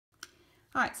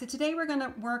All right, so today we're going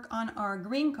to work on our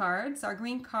green cards. Our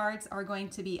green cards are going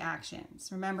to be actions.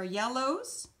 Remember,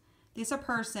 yellows, these are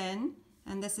person,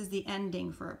 and this is the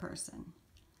ending for a person.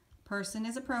 Person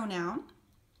is a pronoun,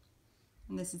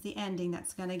 and this is the ending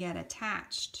that's going to get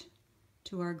attached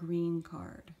to our green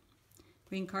card.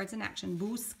 Green card's an action.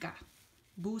 Busca.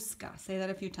 Busca. Say that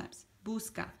a few times.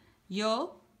 Busca.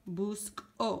 Yo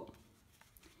busco.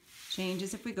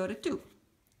 Changes if we go to tú.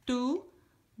 Tú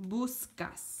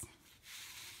buscas.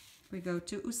 We go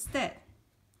to usted.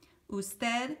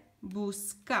 Usted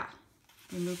busca.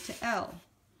 We move to él.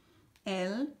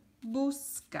 Él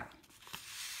busca.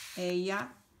 Ella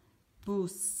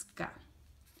busca.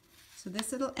 So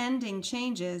this little ending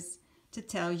changes to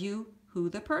tell you who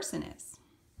the person is.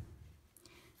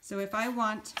 So if I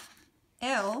want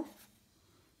él,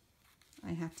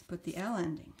 I have to put the L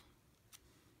ending.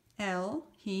 Él,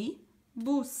 he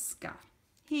busca.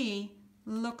 He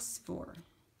looks for.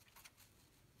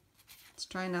 Let's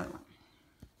try another one.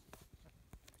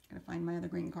 Gotta find my other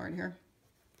green card here.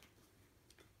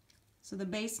 So the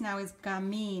base now is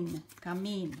camin,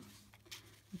 camin,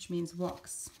 which means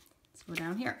walks. Let's go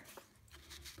down here.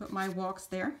 Put my walks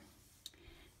there.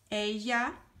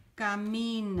 Ella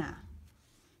camina.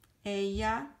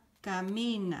 Ella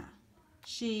camina.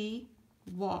 She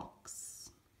walks.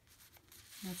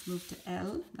 Let's move to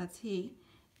él. That's he.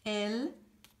 Él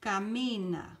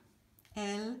camina.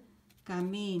 Él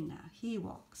camina. He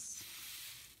walks.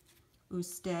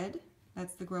 Usted.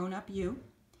 That's the grown-up you.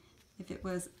 If it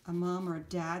was a mom or a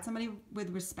dad, somebody with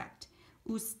respect.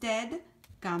 Usted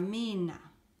camina.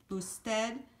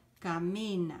 Usted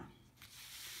camina.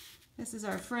 This is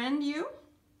our friend you.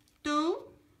 Tú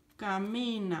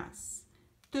caminas.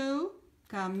 Tú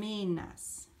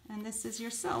caminas. And this is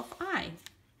yourself, I.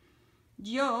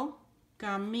 Yo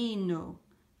camino.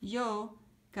 Yo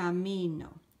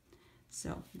camino.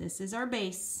 So this is our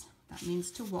base. That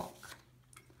means to walk.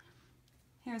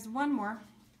 Here's one more.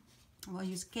 We'll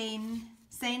use cane,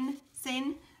 sen.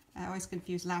 I always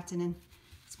confuse Latin and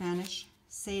Spanish.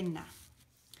 Cena.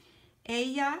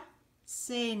 Ella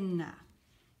cena.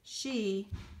 She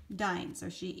dines or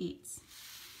she eats.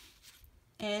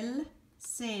 Él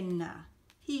cena.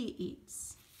 He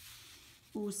eats.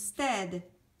 Usted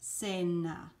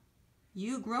cena.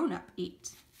 You grown-up eat.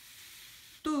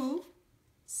 Tú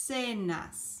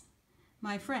cenas.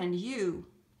 My friend, you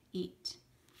eat.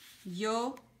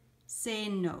 Yo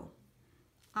ceno.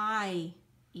 I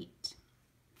eat.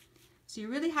 So you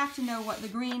really have to know what the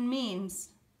green means,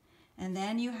 and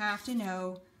then you have to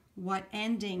know what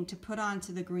ending to put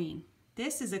onto the green.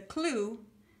 This is a clue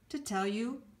to tell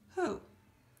you who.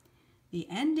 The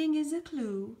ending is a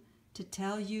clue to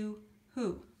tell you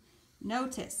who.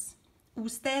 Notice,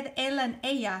 usted, él, and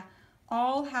ella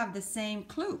all have the same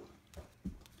clue.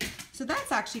 So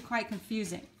that's actually quite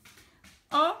confusing.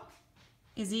 O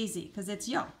is easy because it's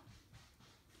yo.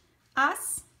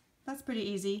 Us, that's pretty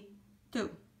easy, tú.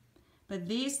 But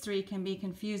these three can be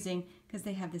confusing because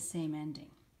they have the same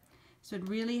ending. So it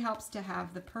really helps to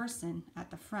have the person at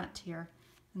the front here,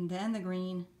 and then the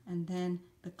green, and then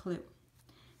the clue.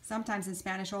 Sometimes in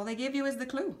Spanish, all they give you is the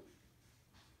clue.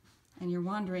 And you're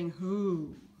wondering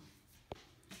who.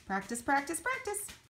 Practice, practice, practice.